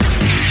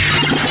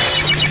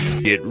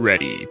Get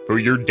ready for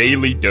your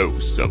daily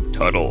dose of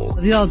Tuttle.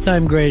 The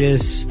all-time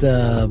greatest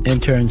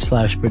intern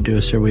 /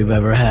 producer we've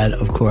ever had,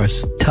 of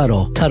course,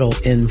 Tuttle. Tuttle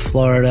in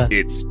Florida.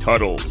 It's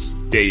Tuttle's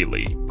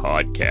Daily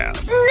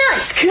Podcast.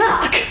 Nice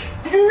cock!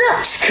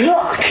 Nice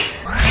cock!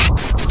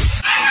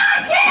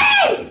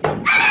 Anarchy!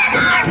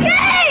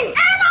 Anarchy! Anarchy!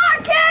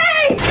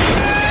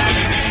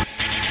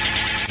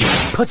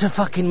 Put a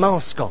fucking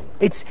mask on.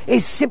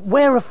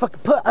 Wear a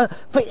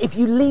if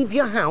you leave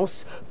your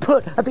house,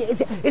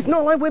 it's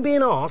not like we're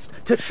being asked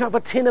to shove a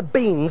tin of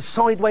beans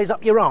sideways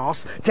up your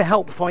arse to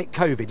help fight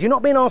COVID. You're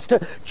not being asked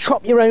to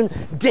chop your own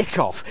dick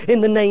off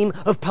in the name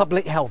of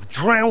public health,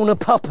 drown a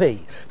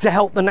puppy to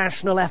help the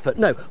national effort.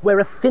 No, wear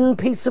a thin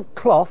piece of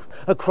cloth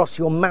across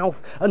your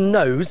mouth and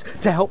nose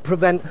to help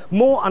prevent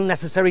more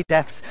unnecessary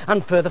deaths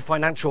and further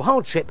financial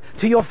hardship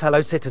to your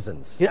fellow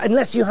citizens. You know,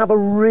 unless you have a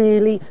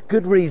really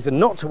good reason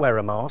not to wear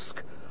a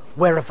mask,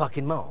 wear a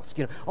fucking mask.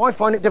 You know, I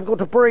find it difficult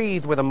to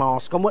breathe with a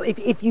mask on. Well,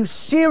 if you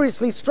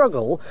seriously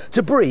struggle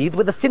to breathe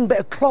with a thin bit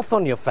of cloth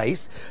on your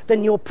face,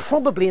 then you're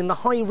probably in the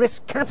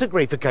high-risk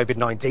category for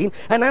COVID-19,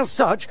 and as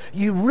such,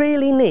 you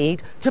really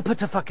need to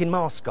put a fucking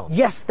mask on.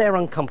 Yes, they're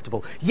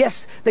uncomfortable.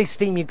 Yes, they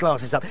steam your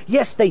glasses up.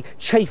 Yes, they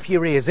chafe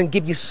your ears and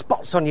give you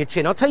spots on your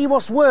chin. I'll tell you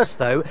what's worse,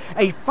 though,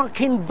 a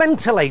fucking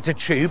ventilator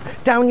tube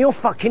down your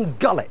fucking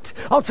gullet.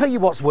 I'll tell you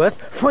what's worse,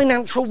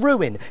 financial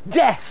ruin,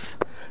 death.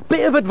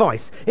 Bit of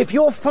advice, if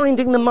you're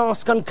finding the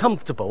mask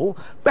uncomfortable,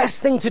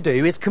 best thing to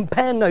do is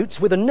compare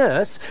notes with a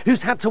nurse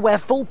who's had to wear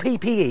full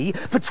PPE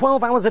for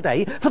 12 hours a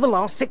day for the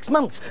last 6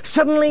 months.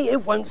 Suddenly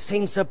it won't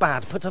seem so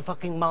bad. Put a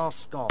fucking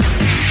mask on.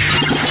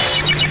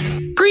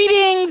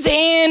 Greetings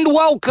and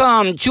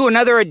welcome to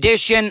another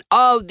edition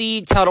of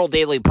the Tuttle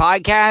Daily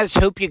Podcast.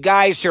 Hope you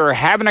guys are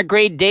having a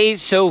great day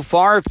so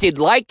far. If you'd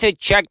like to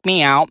check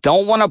me out,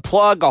 don't want to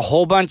plug a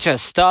whole bunch of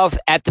stuff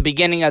at the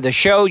beginning of the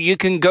show, you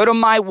can go to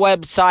my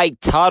website,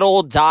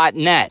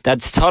 Tuttle.net.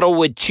 That's Tuttle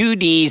with 2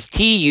 D's,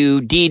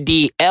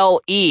 TUDDLE.net.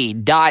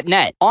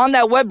 On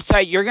that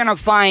website, you're going to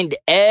find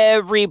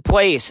every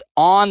place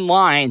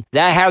online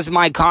that has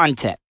my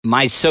content.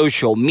 My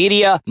social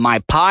media, my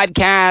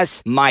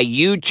podcast, my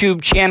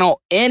YouTube channel,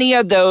 any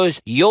of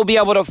those you'll be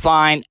able to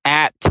find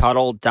at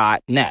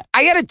Tuttle.net.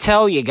 I gotta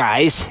tell you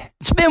guys,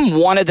 it's been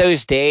one of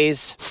those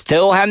days.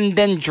 Still haven't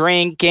been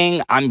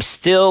drinking. I'm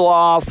still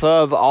off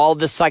of all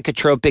the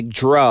psychotropic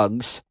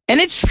drugs. And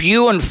it's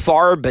few and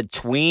far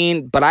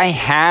between, but I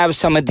have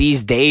some of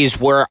these days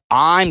where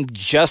I'm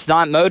just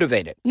not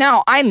motivated.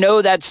 Now, I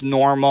know that's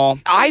normal.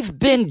 I've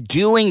been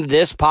doing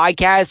this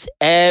podcast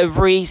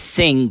every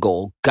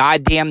single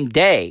goddamn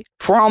day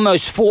for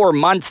almost 4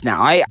 months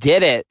now. I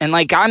did it. And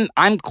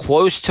I'm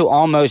close to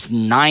almost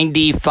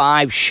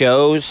 95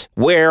 shows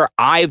where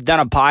I've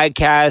done a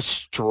podcast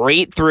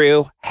straight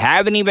through,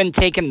 haven't even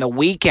taken the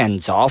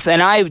weekends off,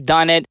 and I've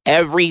done it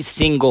every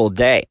single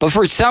day. But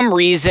for some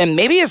reason,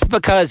 maybe it's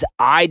because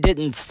I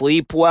didn't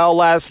sleep well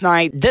last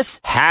night.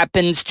 This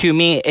happens to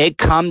me. It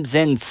comes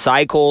in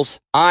cycles.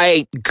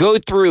 I go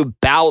through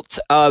bouts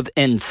of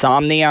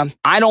insomnia.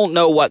 I don't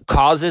know what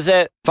causes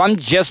it. If I'm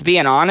just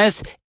being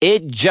honest,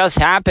 it just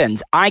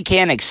happens. I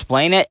can't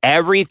explain it.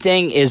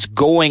 Everything is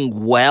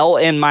going well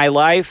in my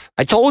life.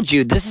 I told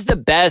you, this is the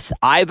best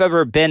I've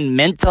ever been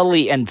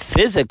mentally and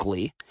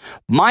physically.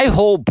 My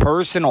whole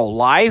personal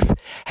life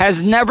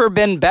has never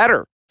been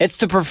better. It's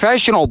the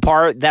professional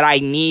part that I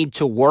need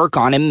to work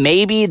on, and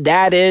maybe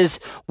that is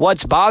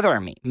what's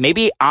bothering me.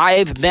 Maybe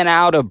I've been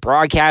out of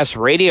broadcast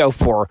radio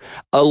for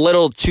a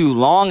little too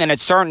long, and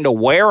it's starting to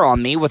wear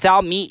on me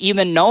without me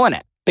even knowing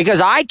it.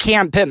 Because I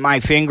can't put my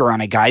finger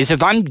on it, guys.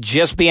 If I'm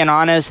just being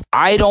honest,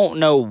 I don't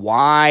know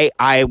why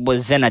I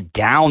was in a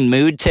down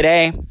mood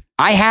today.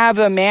 I have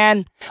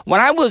when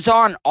I was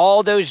on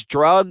all those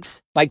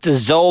drugs, like the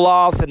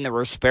Zoloft and the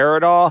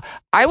Risperidol,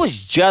 I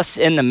was just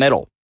in the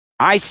middle.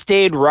 I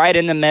stayed right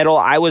in the middle.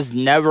 I was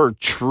never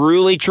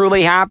truly,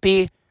 truly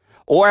happy,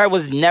 or I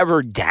was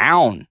never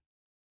down.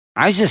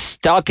 I was just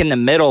stuck in the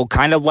middle,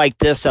 kind of like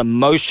this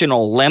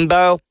emotional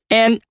limbo.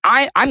 And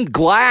I'm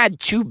glad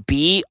to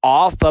be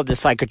off of the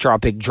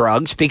psychotropic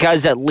drugs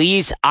because at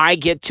least I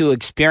get to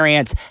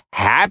experience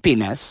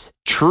happiness,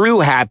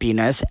 true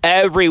happiness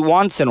every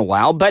once in a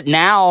while. But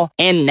now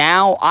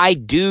I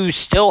do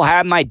still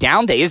have my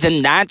down days,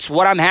 and that's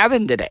what I'm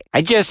having today.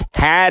 I just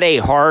had a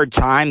hard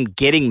time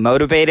getting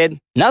motivated.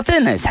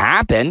 Nothing has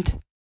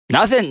happened.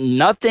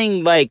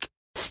 Nothing like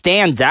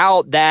stands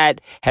out that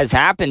has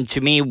happened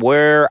to me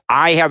where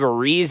I have a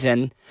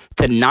reason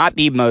to not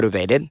be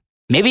motivated.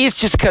 Maybe it's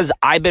just because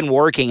I've been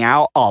working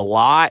out a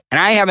lot and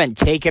I haven't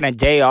taken a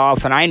day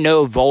off, and I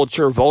know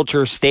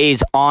Vulture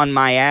stays on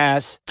my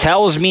ass,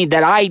 tells me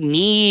that I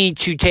need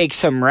to take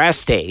some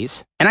rest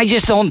days, and I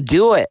just don't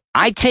do it.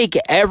 I take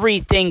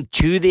everything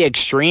to the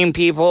extreme,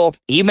 people.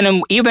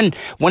 Even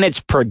when it's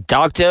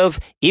productive,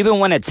 even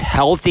when it's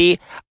healthy,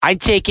 I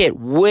take it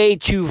way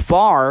too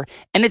far,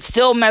 and it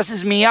still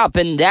messes me up,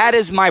 and that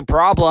is my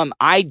problem.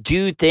 I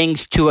do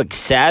things to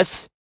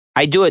excess.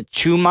 I do it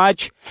too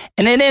much,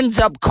 and it ends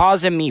up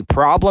causing me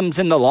problems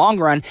in the long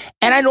run,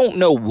 and I don't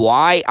know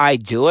why I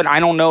do it. I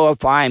don't know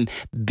if I'm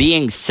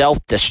being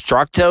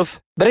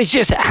self-destructive, but it's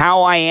just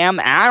how I am,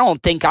 and I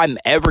don't think I'm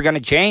ever going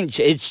to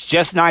change. It's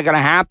just not going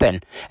to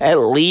happen. At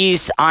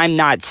least I'm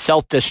not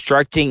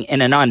self-destructing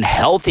in an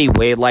unhealthy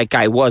way like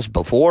I was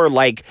before,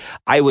 like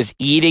I was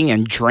eating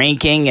and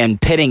drinking and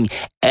pitting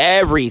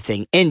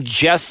everything,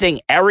 ingesting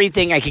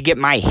everything I could get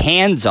my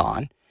hands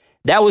on.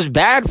 That was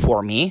bad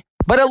for me.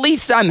 But at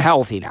least I'm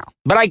healthy now.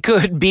 But I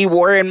could be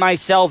wearing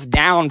myself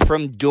down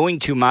from doing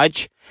too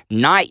much,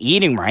 not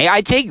eating right.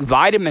 I take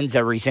vitamins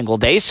every single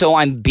day, so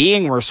I'm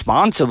being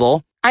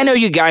responsible. I know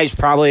you guys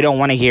probably don't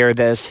want to hear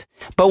this,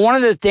 but one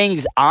of the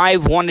things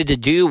I've wanted to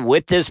do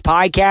with this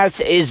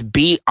podcast is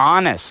be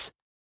honest.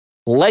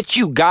 Let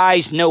you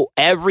guys know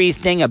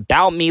everything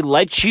about me,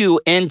 let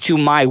you into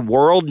my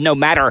world, no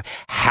matter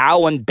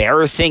how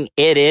embarrassing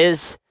it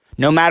is,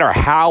 no matter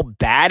how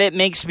bad it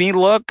makes me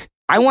look.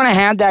 I want to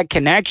have that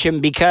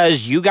connection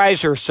because you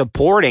guys are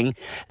supporting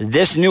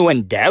this new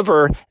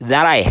endeavor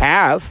that I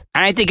have.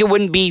 And I think it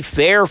wouldn't be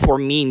fair for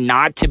me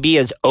not to be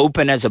as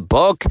open as a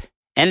book.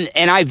 And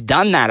I've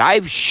done that.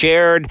 I've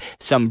shared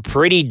some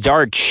pretty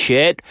dark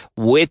shit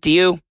with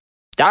you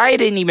that I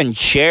didn't even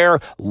share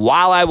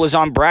while I was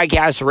on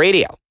broadcast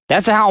radio.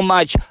 That's how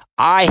much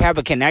I have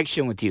a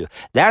connection with you.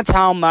 That's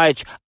how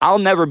much I'll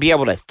never be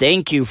able to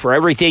thank you for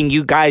everything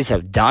you guys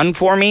have done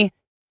for me.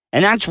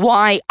 And that's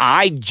why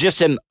I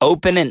just am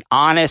open and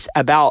honest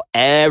about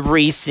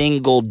every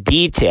single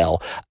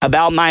detail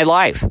about my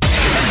life.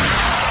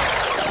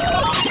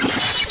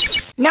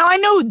 Now, I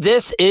know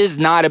this is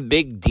not a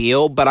big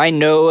deal, but I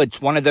know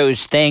it's one of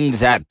those things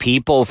that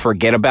people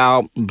forget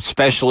about,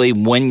 especially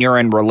when you're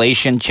in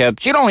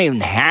relationships. You don't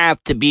even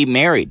have to be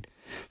married.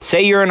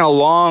 Say you're in a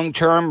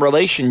long-term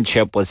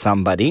relationship with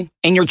somebody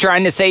and you're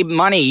trying to save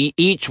money.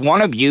 Each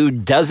one of you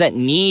doesn't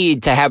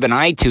need to have an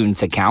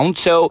iTunes account.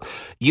 So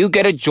you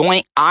get a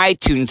joint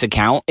iTunes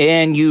account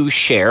and you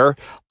share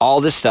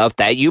all the stuff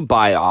that you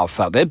buy off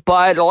of it.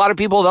 But a lot of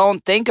people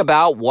don't think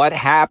about what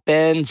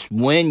happens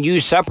when you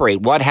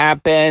separate. What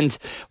happens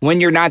when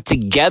you're not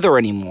together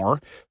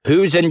anymore?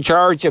 Who's in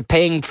charge of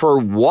paying for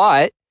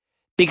what?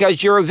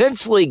 Because you're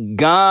eventually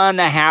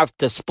gonna have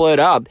to split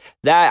up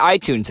that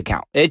iTunes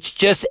account. It's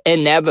just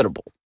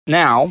inevitable.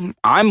 Now,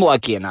 I'm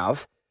lucky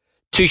enough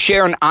to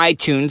share an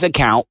iTunes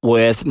account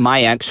with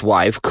my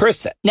ex-wife,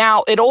 Kristen.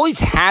 Now, it always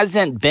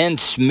hasn't been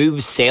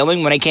smooth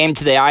sailing when it came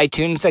to the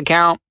iTunes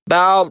account.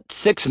 About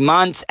 6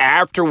 months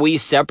after we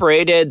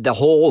separated, the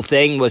whole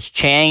thing was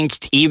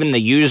changed. Even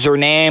the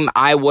username,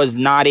 I was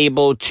not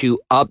able to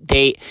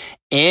update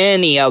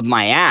any of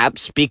my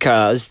apps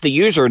because the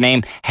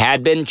username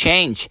had been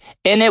changed.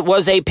 And it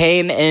was a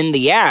pain in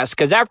the ass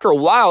because after a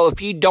while, if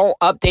you don't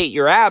update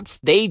your apps,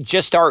 they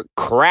just start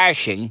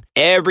crashing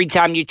every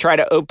time you try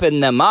to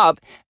open them up.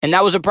 And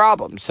that was a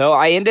problem. So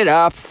I ended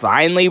up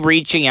finally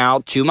reaching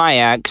out to my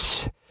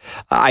ex.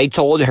 I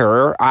told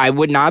her I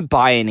would not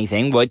buy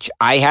anything, which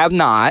I have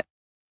not,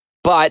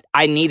 but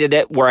I needed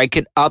it where I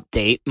could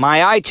update my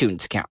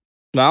iTunes account.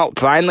 Well,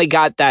 finally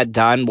got that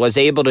done, was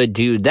able to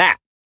do that.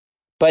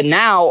 But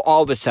now,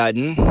 all of a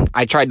sudden,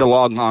 I tried to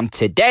log on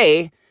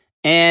today,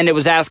 and it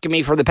was asking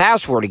me for the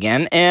password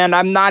again, and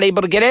I'm not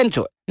able to get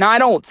into it. Now, I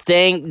don't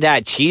think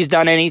that she's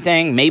done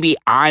anything. Maybe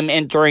I'm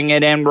entering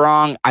it in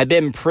wrong. I've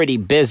been pretty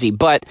busy,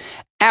 but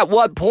at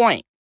what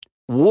point?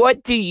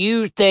 What do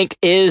you think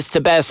is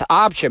the best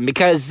option?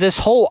 Because this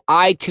whole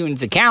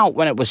iTunes account,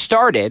 when it was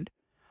started,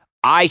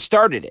 I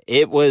started it.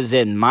 It was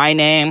in my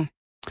name,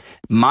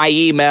 my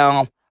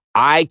email.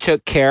 I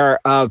took care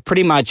of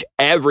pretty much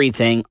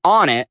everything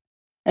on it.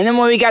 And then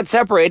when we got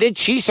separated,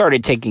 she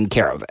started taking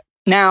care of it.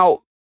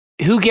 Now,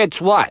 who gets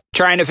what?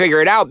 Trying to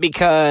figure it out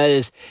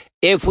because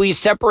if we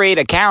separate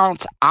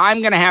accounts,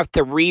 I'm going to have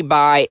to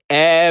rebuy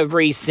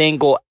every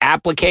single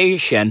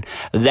application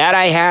that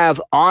I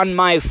have on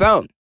my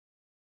phone.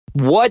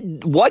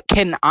 What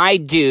can I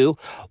do?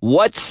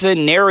 What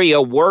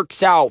scenario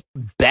works out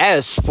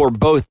best for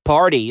both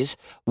parties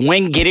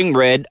when getting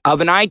rid of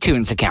an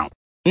iTunes account?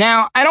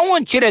 Now, I don't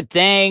want you to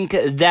think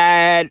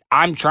that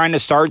I'm trying to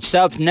start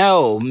stuff.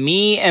 No,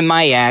 me and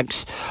my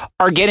ex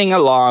are getting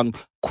along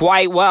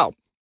quite well.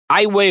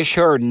 I wish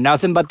her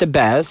nothing but the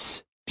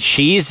best.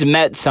 She's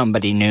met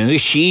somebody new.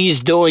 She's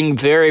doing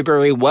very,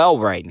 very well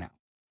right now.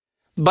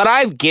 But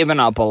I've given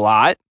up a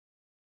lot.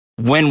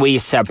 When we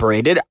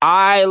separated,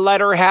 I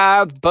let her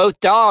have both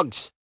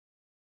dogs.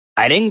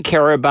 I didn't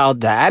care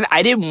about that.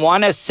 I didn't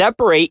want to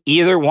separate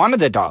either one of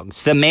the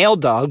dogs. The male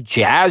dog,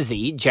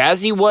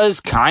 Jazzy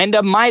was kind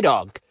of my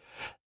dog.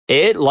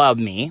 It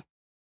loved me.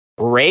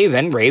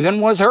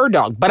 Raven was her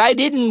dog. But I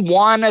didn't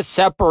want to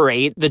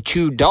separate the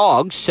two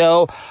dogs,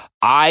 so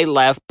I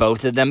left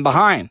both of them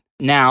behind.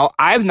 Now,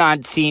 I've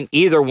not seen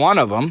either one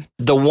of them.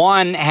 The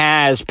one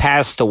has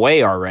passed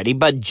away already,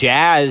 but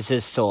Jazz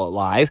is still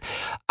alive.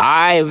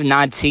 I've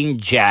not seen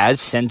Jazz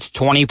since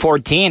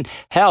 2014.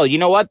 Hell, you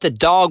know what? The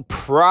dog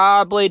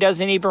probably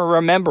doesn't even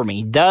remember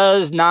me.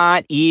 Does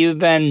not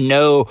even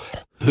know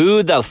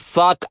who the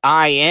fuck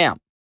I am.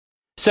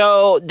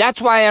 So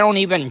that's why I don't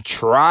even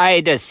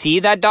try to see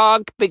that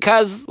dog,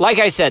 because, like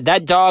I said,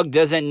 that dog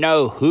doesn't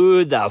know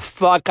who the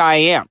fuck I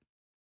am.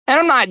 And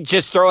I'm not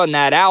just throwing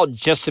that out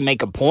just to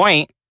make a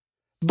point,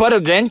 but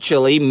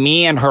eventually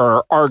me and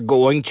her are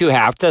going to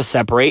have to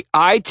separate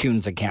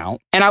iTunes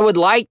account. And I would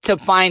like to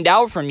find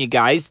out from you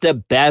guys the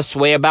best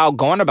way about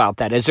going about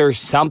that. Is there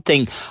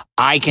something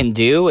I can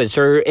do? Is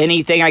there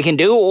anything I can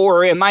do?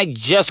 Or am I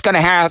just going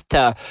to have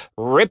to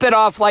rip it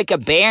off like a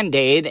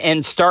Band-Aid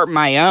and start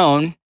my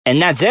own? And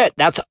that's it.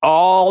 That's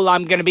all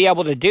I'm going to be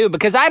able to do,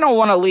 because I don't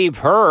want to leave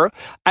her.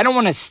 I don't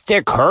want to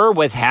stick her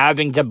with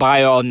having to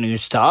buy all new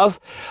stuff.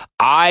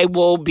 I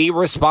will be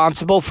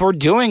responsible for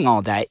doing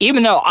all that.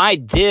 Even though I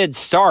did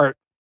start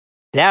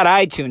that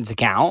iTunes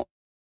account,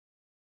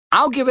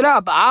 I'll give it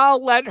up.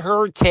 I'll let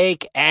her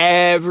take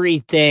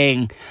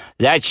everything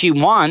that she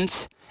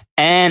wants,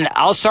 and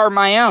I'll start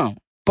my own.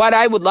 But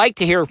I would like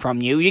to hear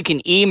from you. You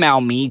can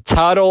email me,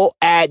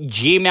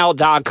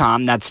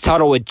 Tuddle@gmail.com. That's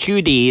Tuddle with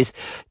 2 Ds,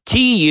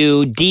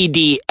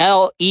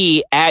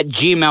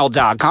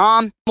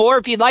 TUDDLE@gmail.com. Or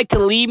if you'd like to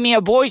leave me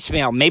a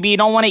voicemail, maybe you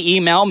don't want to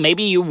email,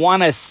 maybe you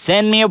want to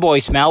send me a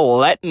voicemail,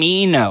 let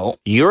me know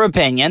your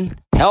opinion.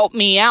 Help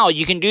me out.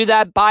 You can do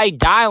that by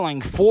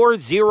dialing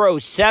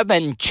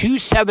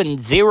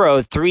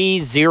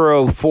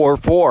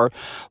 407-270-3044.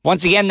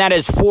 Once again, that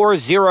is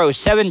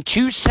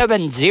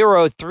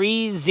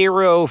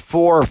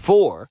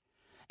 407-270-3044.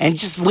 And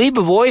just leave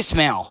a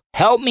voicemail.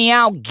 Help me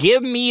out.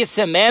 Give me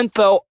some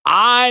info.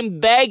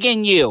 I'm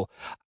begging you.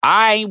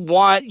 I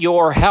want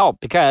your help,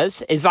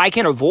 because if I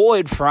can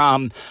avoid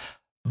from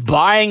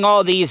buying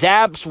all these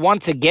apps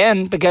once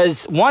again,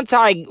 because once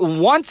I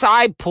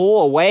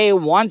pull away,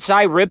 once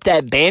I rip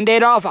that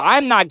Band-Aid off,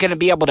 I'm not going to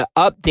be able to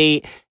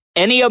update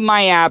any of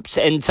my apps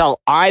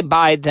until I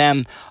buy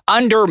them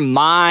under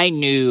my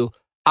new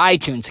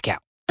iTunes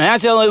account. And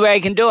that's the only way I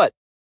can do it.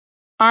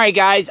 All right,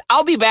 guys,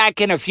 I'll be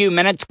back in a few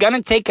minutes.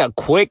 Gonna take a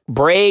quick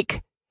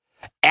break.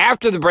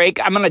 After the break,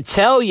 I'm going to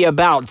tell you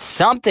about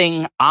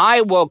something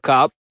I woke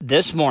up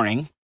this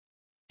morning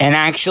and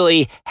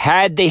actually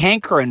had the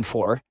hankering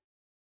for.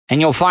 And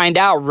you'll find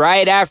out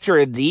right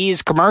after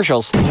these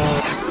commercials. Want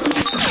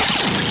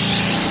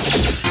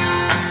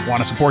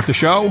to support the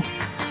show?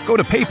 Go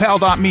to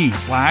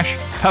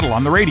paypal.me/Tuddle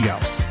on the radio.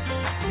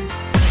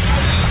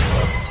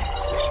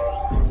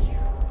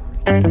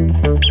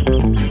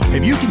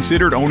 Have you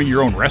considered owning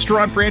your own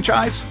restaurant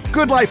franchise?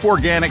 Good Life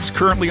Organics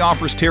currently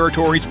offers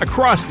territories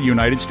across the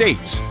United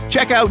States.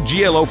 Check out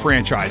GLO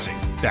Franchising.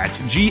 That's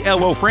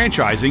GLO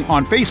Franchising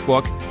on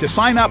Facebook to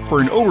sign up for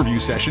an overview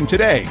session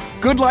today.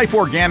 Good Life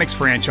Organics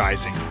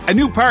Franchising, a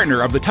new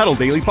partner of the Tuddle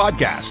Daily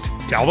Podcast.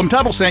 Tell them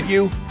Tuddle sent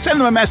you. Send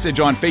them a message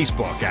on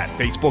Facebook at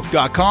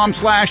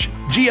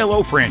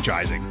facebook.com/GLO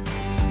Franchising.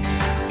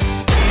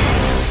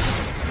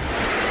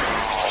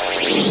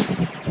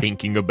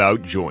 Thinking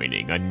about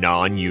joining a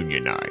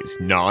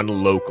non-unionized,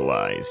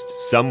 non-localized,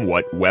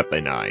 somewhat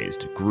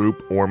weaponized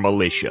group or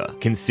militia?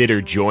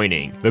 Consider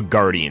joining the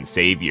Guardian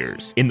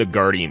Saviors. In the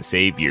Guardian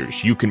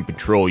Saviors, you can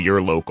patrol your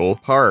local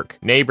park,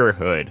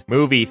 neighborhood,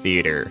 movie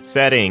theater,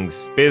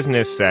 settings,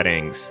 business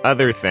settings,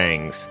 other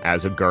things.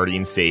 As a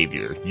Guardian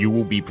Savior, you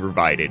will be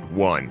provided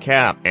 1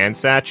 cap and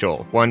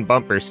satchel, 1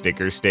 bumper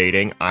sticker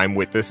stating, "I'm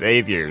with the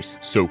Saviors."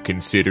 So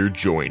consider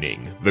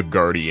joining the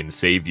Guardian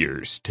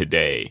Saviors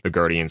today. The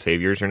Guardian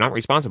Saviors are not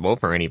responsible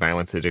for any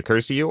violence that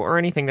occurs to you or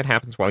anything that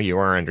happens while you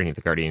are underneath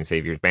the Guardian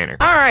Saviors banner.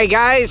 All right,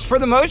 guys, for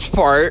the most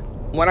part,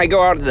 when I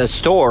go out to the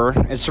store,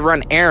 it's to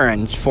run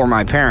errands for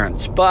my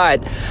parents.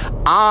 But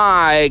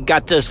I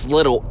got this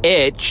little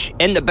itch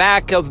in the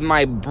back of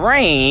my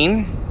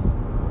brain.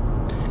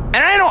 And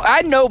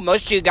I know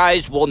most of you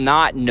guys will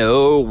not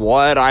know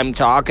what I'm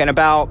talking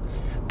about.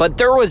 But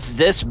there was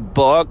this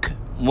book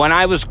when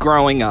I was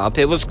growing up.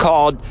 It was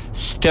called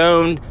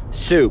Stone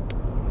Soup.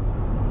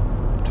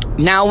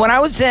 Now, when I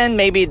was in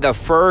maybe the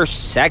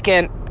first,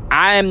 second,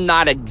 I'm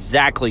not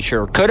exactly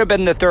sure. Could have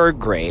been the 3rd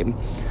grade.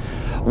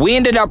 We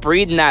ended up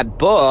reading that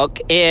book,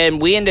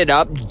 and we ended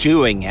up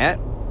doing it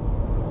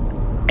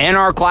in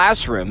our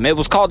classroom. It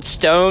was called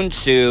Stone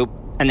Soup,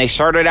 and they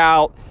started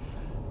out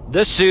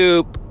the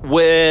soup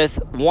with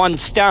 1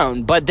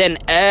 stone. But then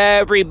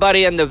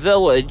everybody in the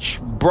village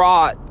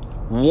brought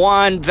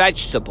 1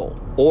 vegetable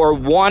or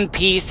 1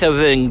 piece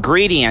of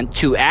ingredient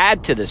to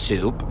add to the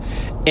soup,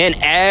 and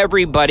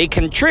everybody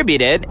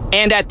contributed,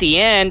 and at the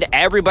end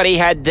everybody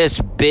had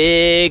this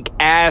big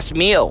ass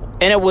meal,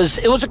 and it was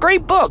a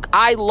great book.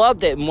 I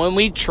loved it, and when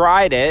we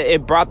tried it,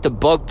 it brought the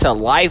book to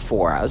life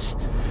for us.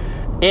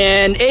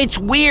 And it's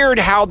weird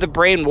how the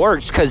brain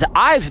works, because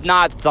I've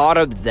not thought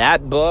of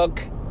that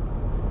book,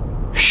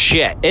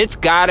 shit, it's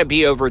gotta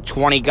be over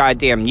 20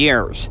 goddamn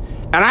years.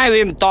 And I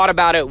haven't thought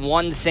about it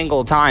one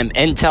single time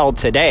until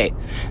today.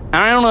 And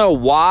I don't know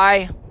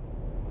why.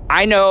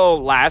 I know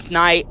last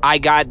night I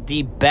got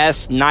the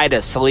best night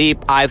of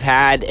sleep I've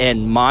had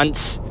in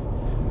months.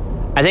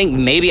 I think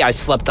maybe I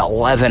slept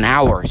 11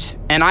 hours.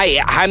 And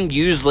I'm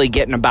usually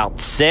getting about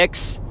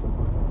 6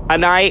 a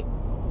night.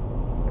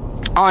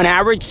 On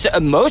average,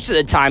 most of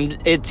the time,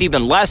 it's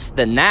even less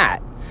than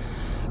that.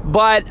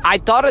 But I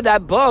thought of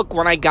that book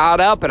when I got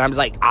up, and I was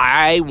like,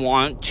 I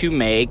want to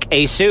make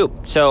a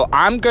soup. So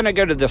I'm going to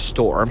go to the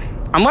store.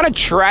 I'm going to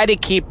try to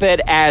keep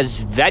it as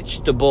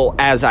vegetable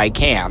as I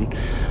can.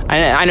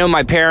 I know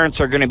my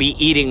parents are going to be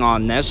eating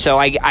on this, so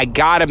I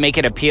got to make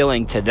it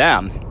appealing to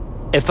them.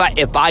 If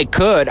I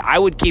could, I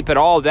would keep it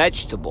all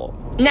vegetable.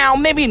 Now,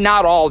 maybe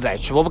not all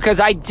vegetable, because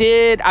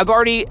I've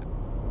already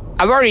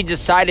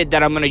decided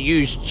that I'm going to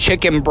use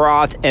chicken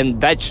broth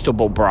and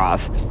vegetable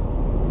broth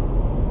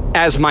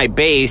as my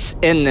base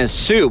in this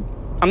soup.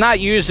 I'm not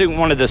using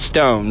one of the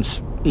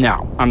stones.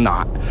 No, I'm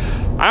not.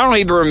 I don't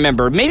even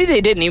remember. Maybe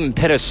they didn't even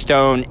put a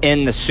stone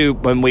in the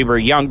soup when we were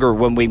younger,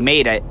 when we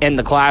made it in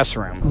the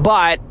classroom.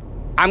 But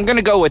I'm going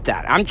to go with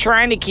that. I'm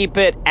trying to keep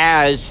it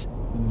as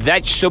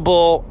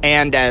vegetable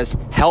and as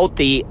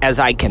healthy as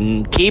I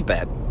can keep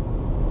it.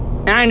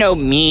 And I know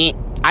meat.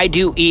 I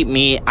do eat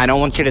meat. I don't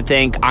want you to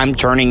think I'm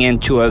turning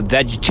into a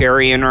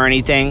vegetarian or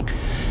anything.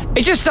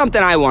 It's just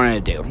something I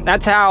want to do.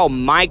 That's how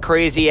my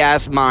crazy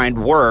ass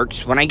mind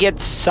works when I get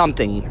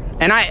something.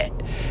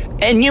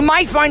 And you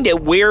might find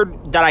it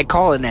weird that I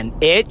call it an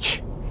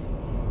itch.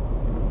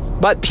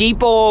 But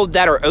people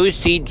that are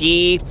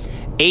OCD,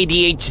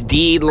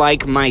 ADHD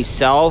like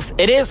myself,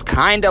 it is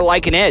kind of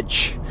like an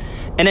itch.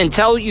 And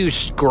until you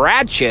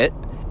scratch it,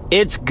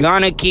 it's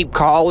gonna keep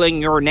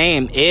calling your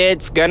name.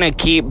 It's gonna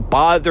keep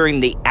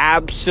bothering the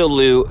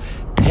absolute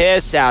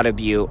piss out of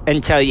you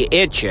until you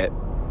itch it.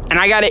 And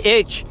I gotta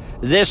itch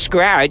this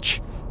scratch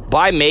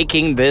by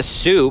making this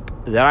soup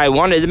that I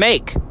wanted to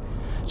make.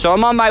 So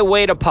I'm on my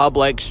way to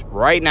Publix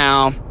right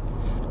now.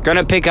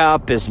 Gonna pick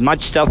up as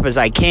much stuff as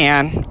I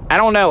can. I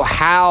don't know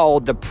how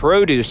the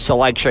produce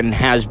selection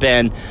has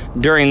been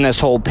during this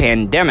whole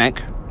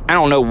pandemic. I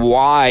don't know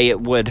why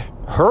it would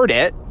hurt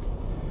it,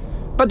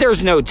 but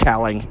there's no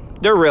telling.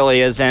 There really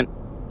isn't.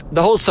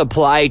 The whole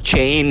supply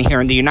chain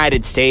here in the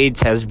United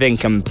States has been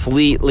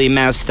completely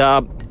messed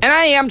up. And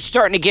I am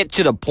starting to get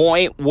to the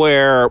point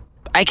where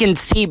I can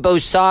see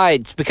both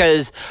sides,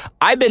 because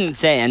I've been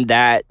saying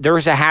that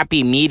there's a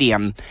happy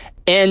medium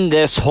in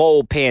this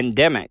whole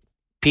pandemic.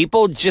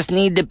 People just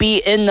need to be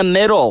in the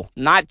middle,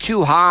 not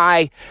too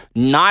high,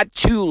 not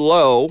too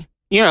low.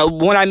 You know,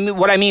 what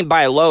I mean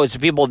by low is the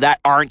people that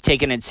aren't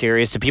taking it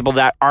serious, the people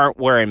that aren't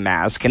wearing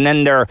masks. And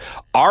then there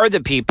are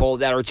the people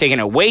that are taking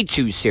it way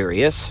too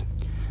serious,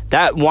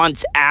 that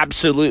wants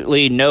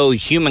absolutely no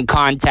human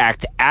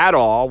contact at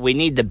all. We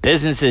need the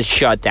businesses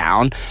shut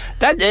down.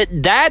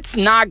 That's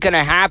not going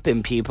to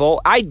happen,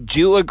 people. I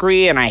do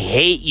agree, and I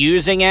hate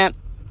using it,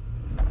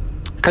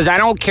 because I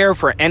don't care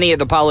for any of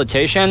the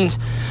politicians.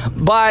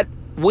 But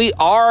we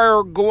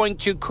are going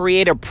to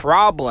create a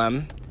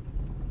problem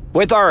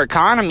with our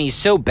economy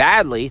so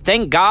badly.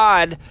 Thank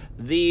God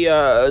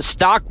the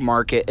stock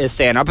market is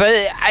staying up.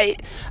 I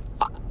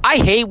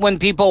hate when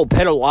people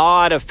put a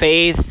lot of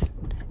faith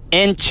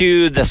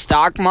into the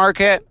stock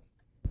market.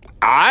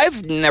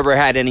 I've never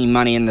had any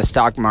money in the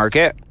stock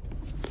market.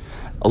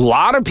 A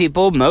lot of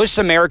people, most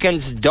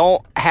Americans,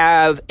 don't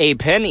have a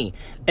penny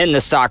in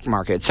the stock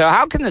market. So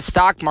how can the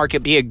stock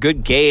market be a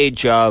good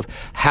gauge of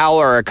how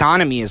our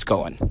economy is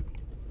going?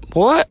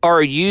 What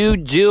are you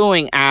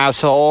doing,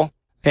 asshole?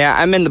 Yeah,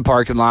 I'm in the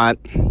parking lot.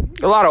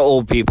 A lot of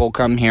old people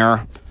come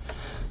here.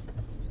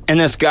 And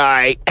this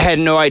guy had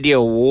no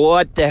idea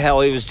what the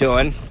hell he was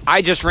doing.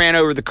 I just ran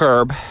over the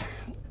curb.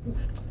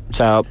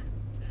 So,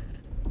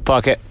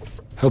 fuck it.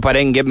 Hope I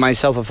didn't give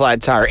myself a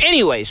flat tire.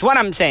 Anyways, what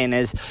I'm saying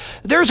is,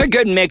 there's a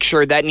good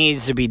mixture that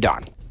needs to be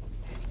done.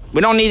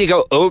 We don't need to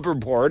go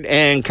overboard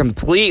and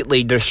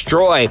completely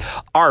destroy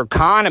our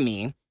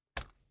economy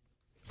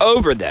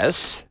over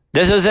this.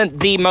 This isn't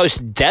the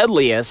most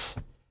deadliest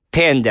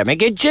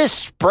pandemic. It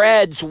just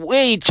spreads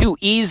way too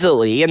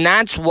easily, and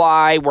that's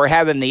why we're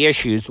having the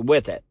issues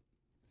with it.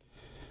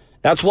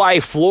 That's why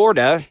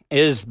Florida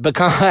has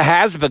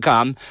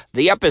become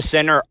the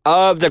epicenter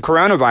of the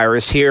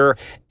coronavirus here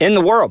in the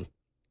world.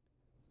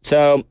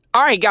 So,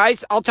 all right,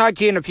 guys, I'll talk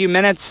to you in a few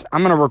minutes.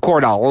 I'm going to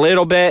record a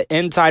little bit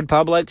inside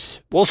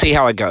Publix. We'll see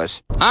how it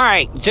goes. All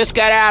right, just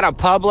got out of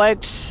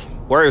Publix,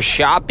 where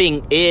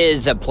shopping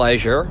is a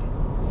pleasure.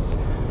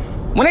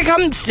 When it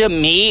comes to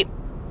meat,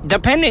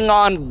 depending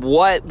on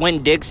what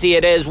Winn-Dixie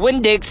it is,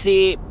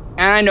 Winn-Dixie, and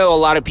I know a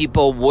lot of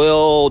people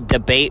will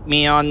debate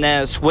me on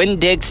this,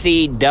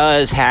 Winn-Dixie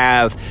does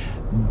have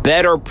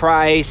better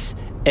price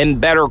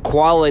and better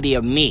quality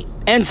of meat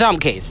in some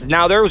cases.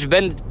 Now, there's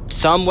been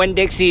some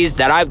Winn-Dixies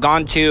that I've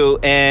gone to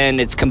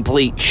and it's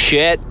complete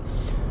shit.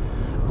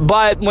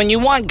 But when you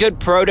want good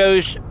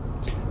produce,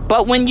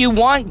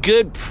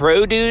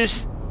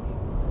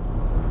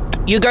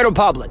 you go to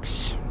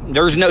Publix.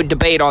 There's no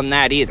debate on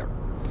that either.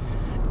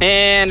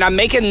 And I'm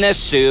making this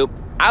soup.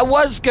 I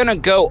was going to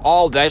go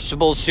all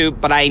vegetable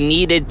soup, but I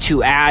needed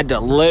to add a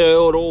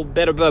little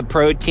bit of a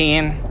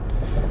protein.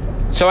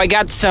 So I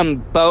got some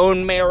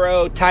bone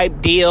marrow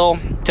type deal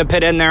to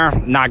put in there.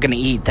 Not going to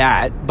eat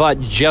that,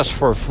 but just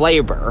for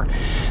flavor.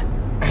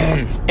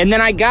 And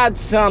then I got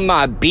some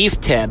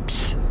beef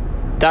tips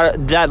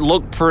that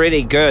look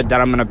pretty good that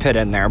I'm going to put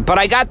in there. But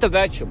I got the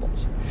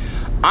vegetables.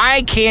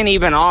 I can't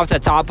even off the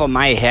top of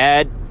my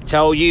head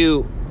tell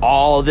you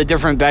all the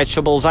different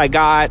vegetables I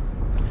got.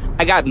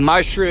 I got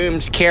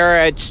mushrooms,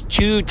 carrots,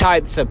 2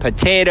 types of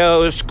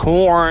potatoes,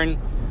 corn,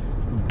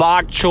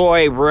 bok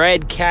choy,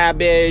 red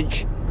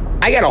cabbage.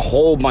 I got a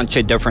whole bunch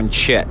of different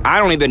shit. I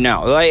don't even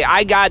know. Like,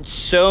 I got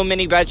so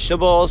many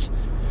vegetables.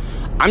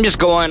 I'm just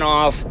going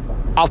off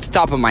the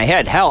top of my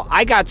head. Hell,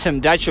 I got some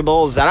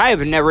vegetables that I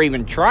have never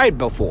even tried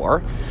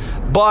before.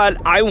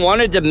 But I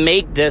wanted to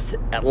make this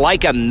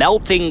like a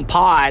melting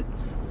pot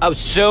of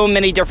so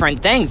many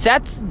different things.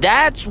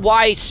 That's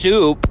why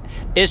soup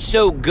is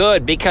so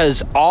good,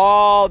 because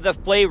all the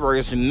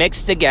flavors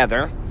mix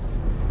together.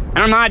 And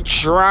I'm not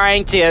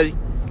trying to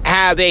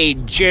have a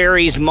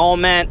Jerry's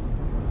moment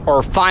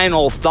or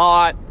final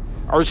thought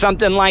or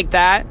something like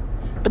that.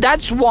 But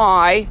that's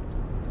why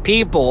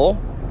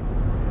people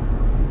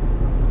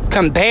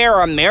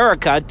compare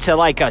America to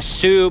like a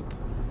soup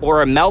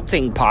or a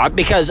melting pot,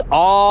 because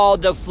all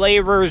the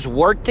flavors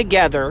work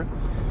together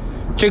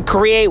to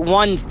create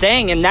one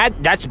thing, and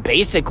that's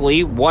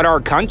basically what our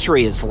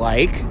country is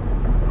like.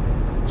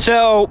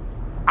 So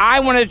I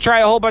wanted to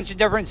try a whole bunch of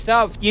different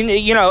stuff.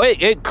 You know,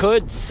 it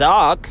could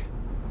suck,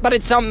 but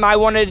it's something I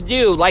wanted to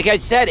do. Like I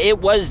said,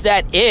 it was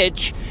that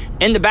itch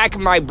in the back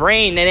of my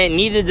brain, and it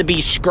needed to be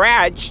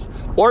scratched,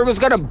 or it was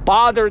going to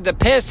bother the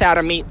piss out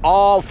of me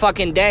all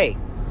fucking day.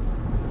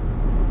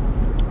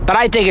 But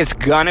I think it's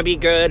going to be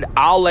good.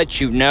 I'll let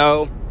you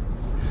know.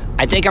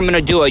 I think I'm going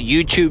to do a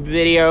YouTube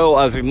video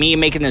of me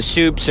making the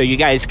soup so you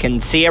guys can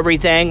see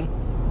everything.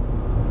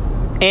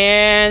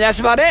 And that's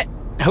about it.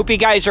 I hope you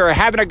guys are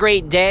having a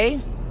great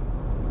day.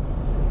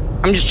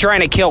 I'm just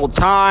trying to kill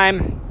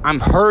time. I'm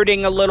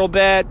hurting a little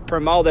bit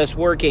from all this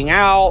working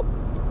out.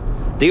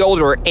 The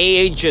older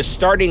age is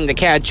starting to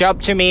catch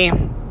up to me.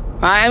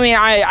 I mean,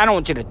 I don't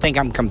want you to think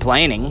I'm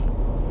complaining.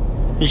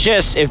 It's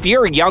just, if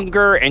you're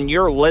younger and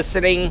you're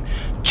listening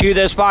to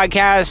this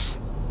podcast,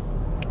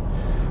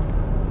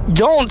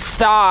 don't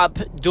stop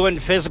doing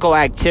physical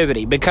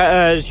activity,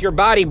 because your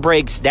body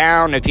breaks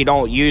down if you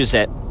don't use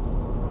it.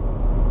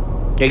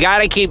 You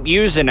gotta keep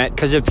using it,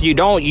 because if you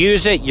don't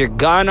use it, you're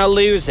gonna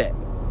lose it.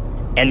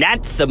 And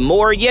that's the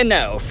more you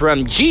know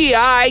from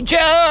G.I.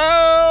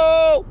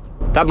 Joe!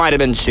 That might have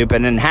been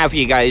stupid, and half of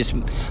you guys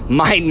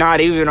might not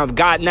even have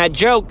gotten that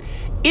joke.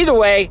 Either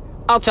way,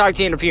 I'll talk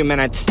to you in a few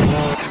minutes.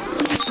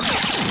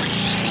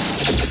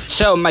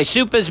 So, my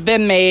soup has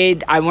been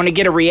made. I want to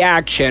get a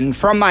reaction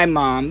from my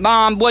mom.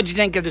 Mom, what'd you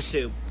think of the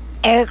soup?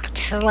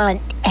 Excellent.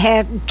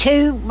 Had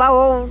 2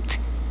 bowls,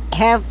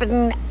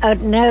 having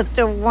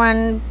another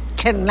one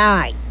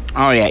tonight.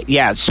 Oh,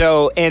 yeah.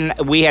 So, and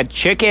we had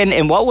chicken,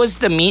 and what was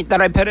the meat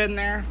that I put in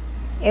there?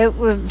 It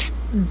was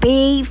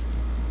beef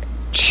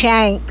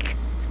shank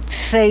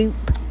soup.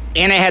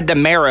 And it had the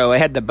marrow. It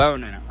had the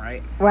bone in it,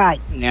 right? Right.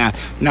 Yeah.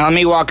 Now, let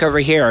me walk over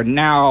here.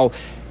 Now,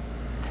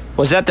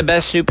 was that the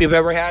best soup you've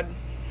ever had?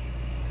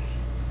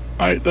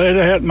 They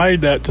hadn't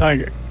made that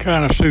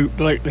kind of soup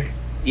lately.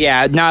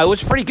 Yeah, no, it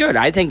was pretty good.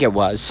 I think it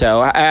was.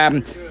 So,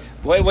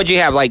 what'd you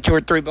have, like 2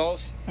 or 3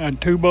 bowls? I had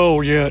 2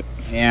 bowls yet.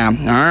 Yeah,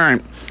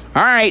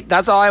 all right.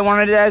 That's all I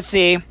wanted to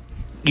see.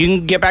 You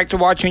can get back to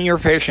watching your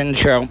fishing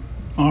show.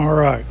 All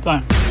right,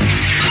 thanks.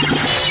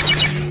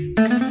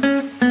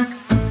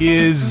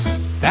 Is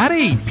that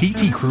a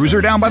PT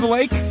Cruiser down by the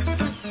lake?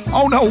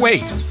 Oh, no,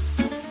 wait.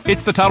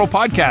 It's the Tuttle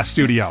Podcast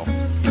Studio.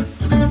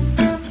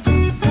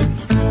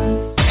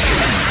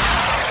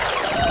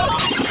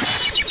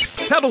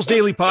 Tuttle's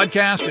Daily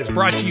Podcast is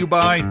brought to you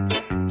by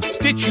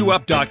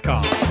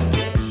StitchYouUp.com.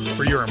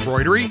 For your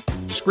embroidery,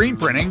 screen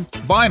printing,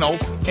 vinyl,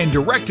 and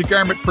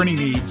direct-to-garment printing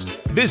needs,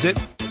 visit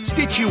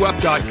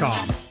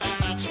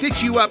StitchYouUp.com.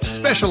 Stitch You Up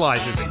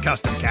specializes in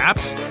custom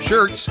caps,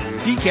 shirts,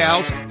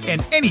 decals,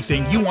 and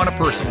anything you want to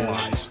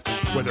personalize.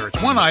 Whether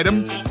it's one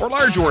item or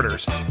large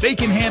orders, they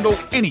can handle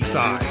any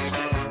size.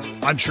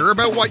 Unsure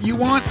about what you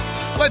want?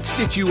 Let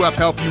Stitch You Up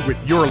help you with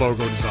your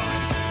logo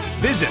design.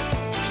 Visit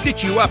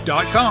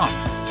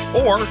StitchYouUp.com.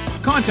 Or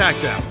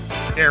contact them,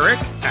 Eric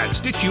at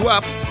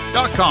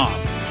StitchYouUp.com.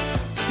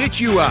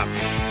 Stitch You Up.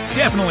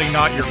 Definitely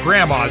not your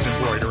grandma's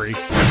embroidery.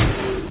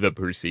 The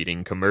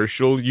preceding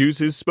commercial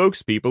uses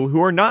spokespeople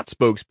who are not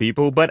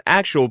spokespeople, but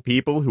actual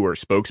people who are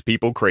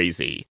spokespeople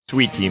crazy.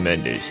 Sweet Tea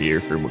Mendes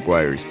here for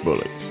McGuire's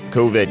Bullets.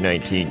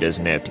 COVID-19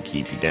 doesn't have to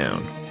keep you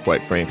down.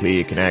 Quite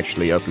frankly, it can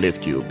actually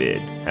uplift you a bit.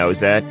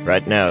 How's that?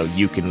 Right now,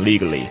 you can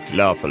legally,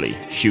 lawfully,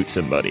 shoot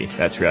somebody.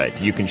 That's right,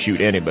 you can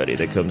shoot anybody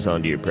that comes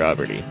onto your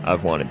property.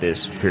 I've wanted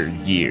this for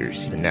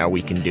years, and now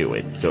we can do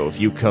it. So if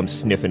you come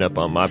sniffing up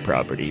on my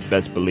property,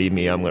 best believe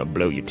me, I'm gonna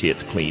blow your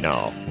tits clean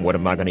off. What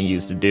am I gonna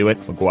use to do it?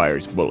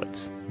 McGuire's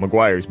Bullets.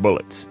 McGuire's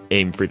Bullets.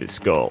 Aim for the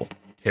skull.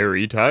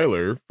 Harry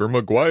Tyler for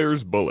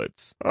McGuire's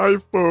Bullets. Hi,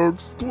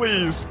 folks.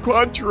 Please,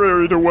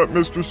 contrary to what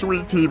Mr.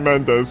 Sweet Tea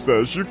Mendez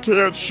says, you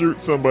can't shoot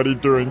somebody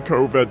during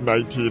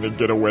COVID-19 and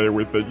get away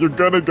with it. You're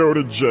gonna go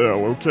to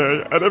jail,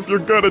 okay? And if you're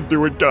gonna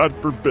do it, God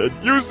forbid,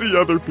 use the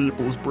other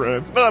people's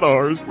brands, not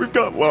ours. We've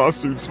got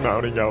lawsuits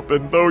mounting up,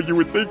 and though you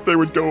would think they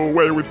would go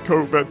away with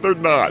COVID, they're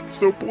not.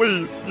 So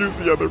please, use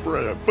the other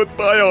brand. But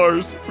buy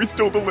ours. We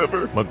still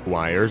deliver.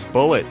 McGuire's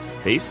Bullets.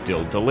 They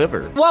still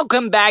deliver.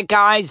 Welcome back,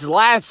 guys.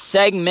 Last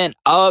segment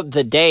of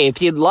the day.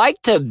 If you'd like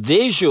to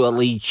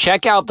visually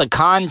check out the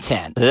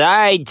content that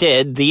I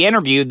did, the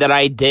interview that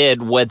I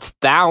did with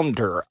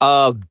founder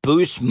of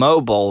Boost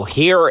Mobile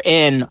here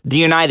in the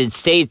United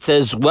States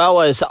as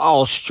well as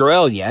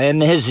Australia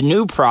and his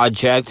new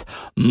project,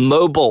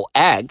 Mobile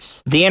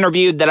X. The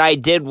interview that I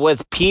did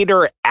with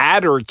Peter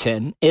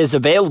Adderton is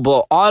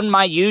available on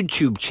my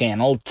YouTube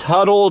channel,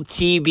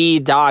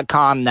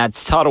 TuddleTV.com.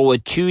 That's Tuddle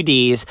with 2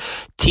 Ds,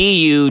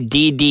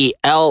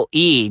 TUDDLE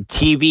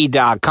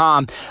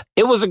TV.com.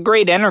 It was a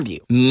great interview.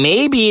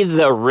 Maybe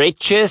the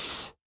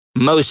richest,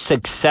 most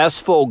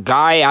successful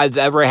guy I've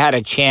ever had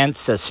a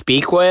chance to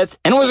speak with.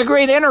 And it was a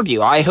great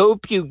interview. I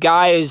hope you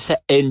guys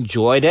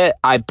enjoyed it.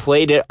 I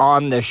played it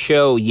on the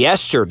show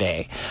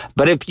yesterday.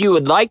 But if you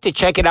would like to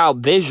check it out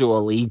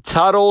visually,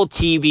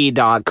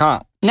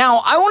 TuddleTV.com.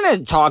 Now, I wanted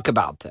to talk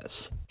about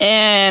this.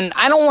 And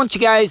I don't want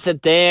you guys to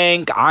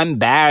think I'm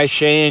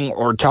bashing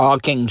or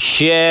talking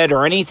shit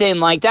or anything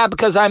like that,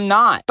 because I'm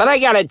not. But I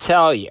gotta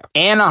tell you,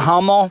 Anna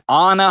Hummel,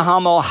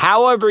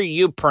 however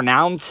you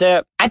pronounce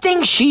it, I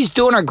think she's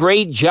doing a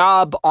great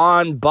job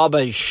on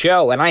Bubba's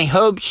show, and I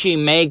hope she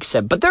makes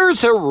it. But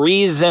there's a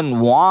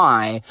reason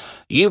why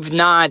you've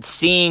not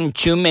seen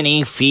too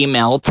many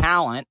female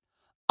talent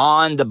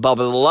on the Bubba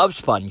the Love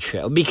Sponge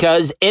show,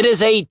 because it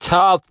is a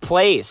tough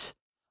place.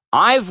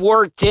 I've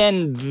worked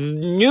in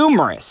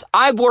numerous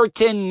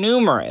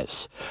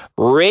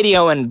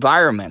radio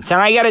environments,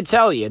 and I got to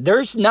tell you,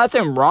 there's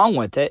nothing wrong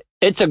with it.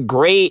 It's a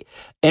great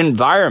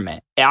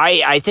environment.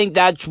 I think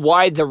that's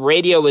why the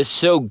radio is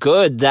so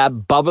good that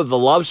Bubba the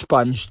Love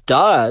Sponge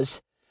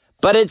does,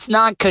 but it's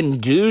not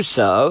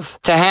conducive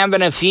to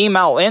having a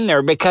female in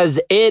there because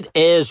it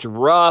is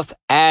rough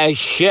as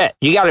shit.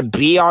 You got to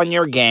be on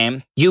your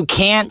game. You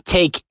can't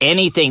take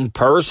anything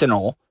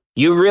personal.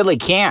 You really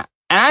can't.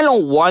 And I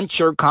don't want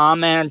your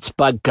comments,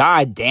 but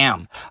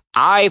goddamn,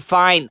 I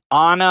find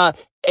Anna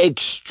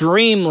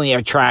extremely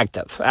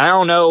attractive. I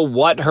don't know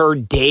what her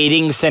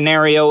dating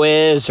scenario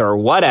is or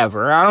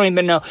whatever. I don't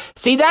even know.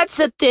 See, that's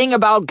the thing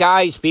about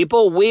guys,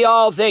 people. We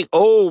all think,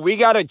 oh, we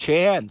got a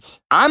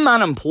chance. I'm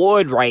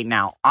unemployed right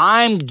now.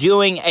 I'm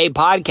doing a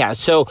podcast.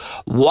 So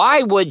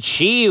why would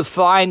she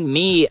find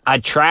me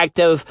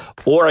attractive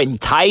or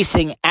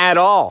enticing at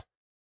all?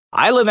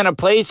 I live in a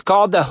place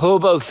called the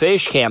Hobo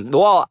Fish Camp.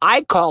 Well,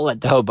 I call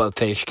it the Hobo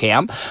Fish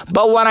Camp.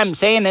 But what I'm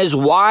saying is,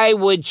 why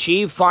would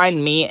she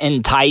find me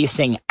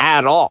enticing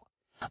at all?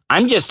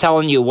 I'm just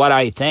telling you what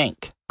I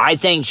think. I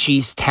think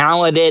she's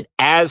talented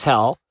as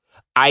hell.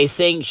 I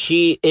think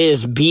she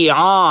is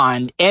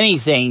beyond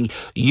anything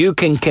you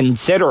can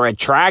consider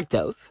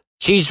attractive.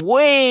 She's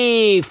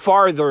way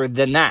farther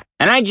than that.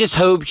 And I just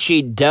hope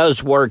she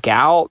does work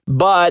out,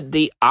 but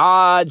the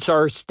odds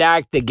are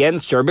stacked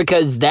against her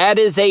because that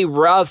is a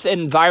rough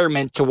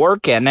environment to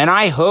work in. And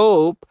I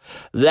hope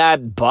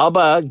that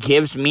Bubba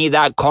gives me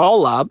that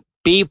call up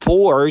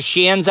before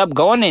she ends up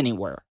going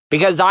anywhere.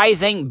 Because I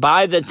think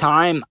by the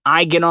time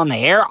I get on the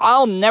air,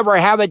 I'll never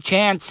have a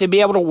chance to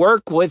be able to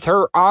work with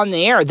her on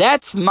the air.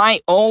 That's my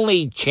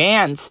only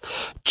chance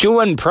to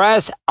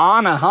impress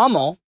Anna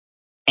Hummel,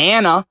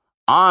 Anna,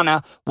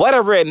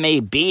 whatever it may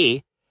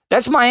be.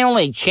 That's my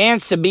only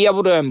chance to be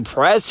able to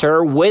impress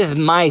her with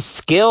my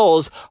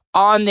skills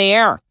on the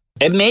air.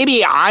 And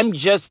maybe I'm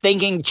just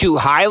thinking too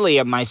highly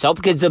of myself,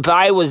 because if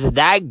I was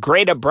that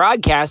great at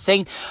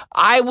broadcasting,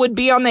 I would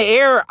be on the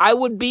air. I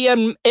would be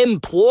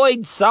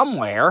employed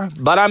somewhere,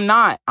 but I'm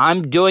not.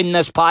 I'm doing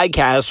this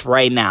podcast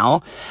right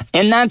now,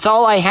 and that's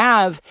all I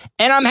have,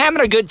 and I'm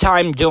having a good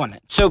time doing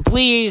it. So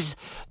please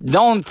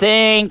don't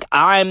think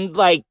I'm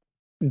like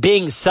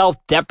being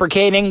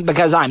self-deprecating,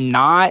 because I'm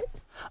not.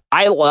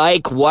 I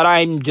like what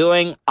I'm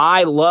doing.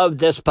 I love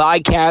this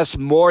podcast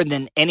more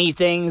than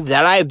anything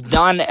that I've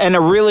done in a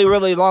really,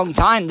 really long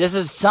time. This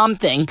is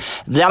something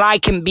that I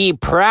can be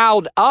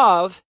proud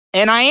of,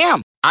 and I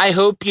am. I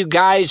hope you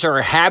guys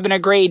are having a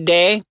great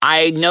day.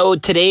 I know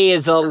today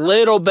is a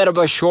little bit of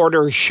a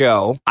shorter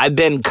show. I've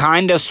been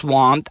kind of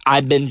swamped.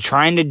 I've been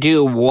trying to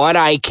do what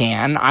I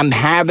can. I'm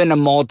having to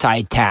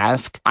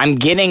multitask. I'm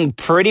getting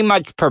pretty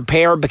much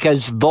prepared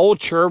because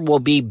Vulture will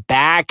be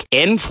back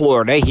in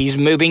Florida. He's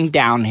moving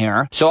down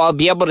here. So I'll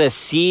be able to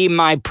see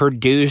my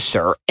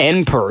producer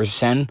in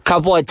person a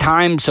couple of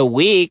times a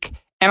week.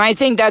 And I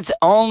think that's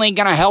only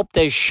going to help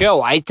this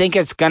show. I think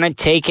it's going to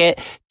take it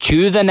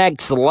to the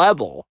next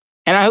level.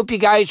 And I hope you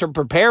guys are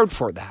prepared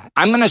for that.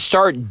 I'm going to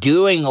start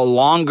doing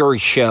longer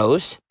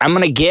shows. I'm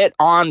going to get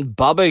on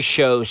Bubba's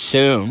show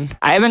soon.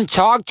 I haven't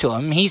talked to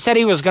him. He said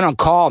he was going to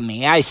call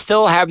me. I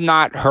still have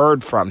not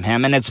heard from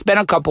him, and it's been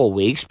a couple of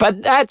weeks,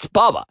 but that's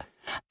Bubba.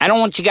 I don't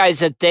want you guys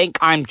to think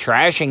I'm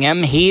trashing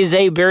him. He's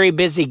a very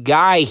busy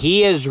guy.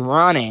 He is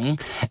running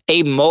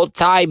a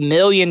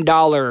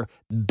multi-million-dollar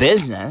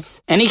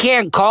business, and he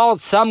can't call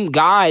some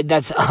guy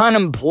that's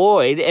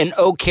unemployed in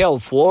Oak Hill,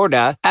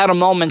 Florida at a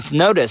moment's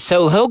notice.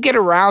 So he'll get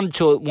around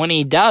to it when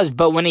he does,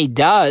 but when he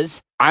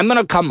does, I'm going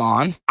to come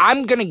on.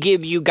 I'm going to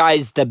give you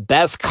guys the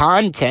best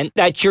content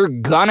that you're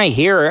going to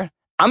hear.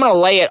 I'm going to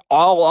lay it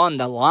all on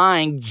the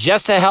line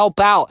just to help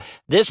out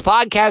this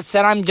podcast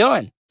that I'm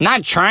doing.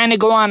 Not trying to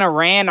go on a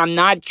rant. I'm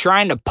not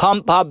trying to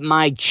pump up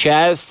my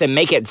chest and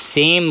make it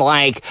seem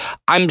like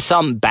I'm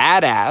some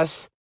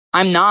badass.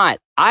 I'm not.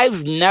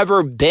 I've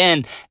never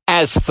been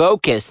as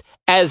focused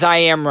as I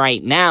am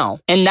right now.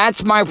 And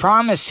that's my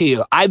promise to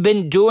you. I've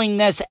been doing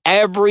this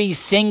every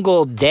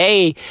single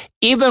day.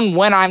 Even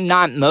when I'm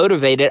not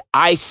motivated,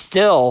 I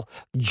still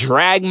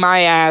drag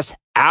my ass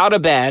out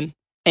of bed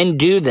and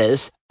do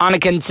this on a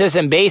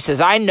consistent basis.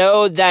 I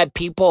know that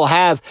people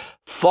have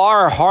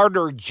far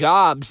harder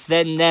jobs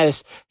than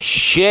this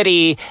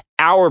shitty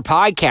hour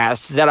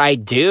podcast that I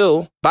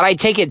do, but I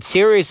take it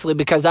seriously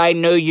because I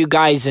know you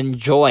guys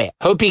enjoy it.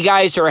 Hope you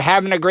guys are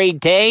having a great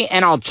day,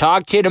 and I'll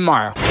talk to you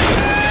tomorrow.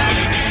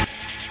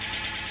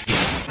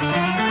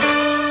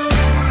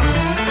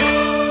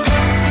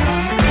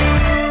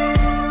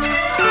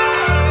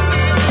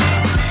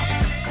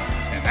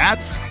 And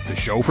that's the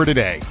show for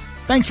today.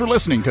 Thanks for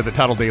listening to the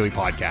Tuttle Daily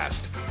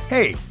Podcast.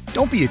 Hey,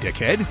 don't be a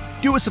dickhead.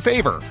 Do us a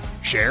favor.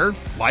 Share,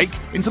 like,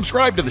 and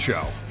subscribe to the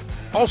show.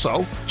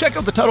 Also, check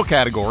out the Tuttle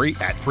category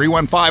at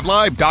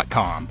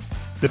 315live.com.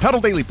 The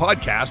Tuttle Daily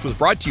Podcast was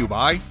brought to you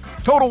by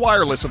Total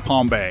Wireless of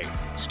Palm Bay,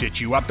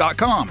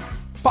 StitchYouUp.com,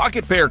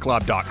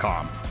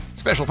 PocketPairClub.com.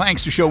 Special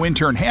thanks to show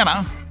intern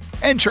Hannah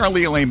and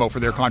Charlie Alamo for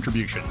their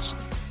contributions.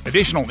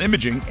 Additional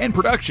imaging and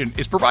production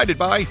is provided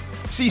by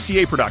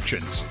CCA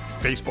Productions.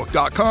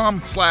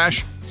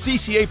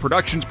 Facebook.com/CCA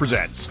Productions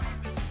Presents.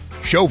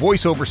 Show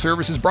voiceover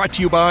services brought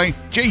to you by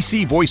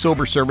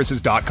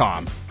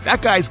JCVoiceOverServices.com.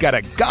 That guy's got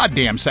a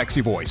goddamn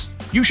sexy voice.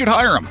 You should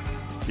hire him.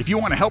 If you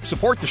want to help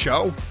support the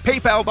show,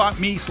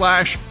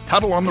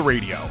 PayPal.me/Tuttle on the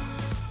radio.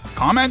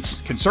 Comments?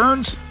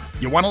 Concerns?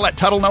 You want to let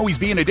Tuttle know he's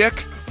being a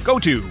dick? Go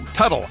to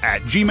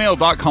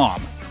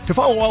Tuttle@gmail.com. To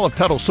follow all of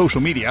Tuttle's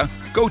social media,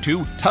 go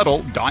to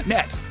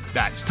Tuttle.net.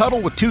 That's Tuttle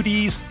with 2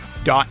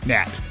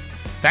 Ds.net.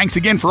 Thanks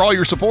again for all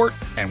your support,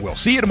 and we'll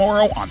see you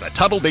tomorrow on the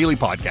Tuttle Daily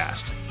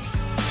Podcast.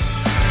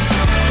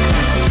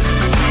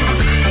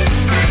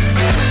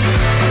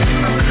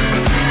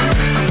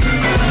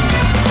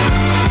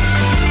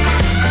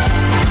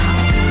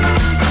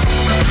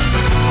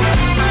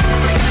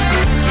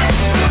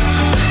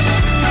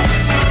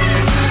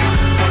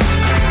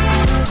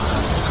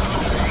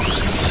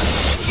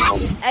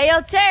 Hey,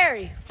 yo,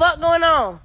 Terry, fuck going on?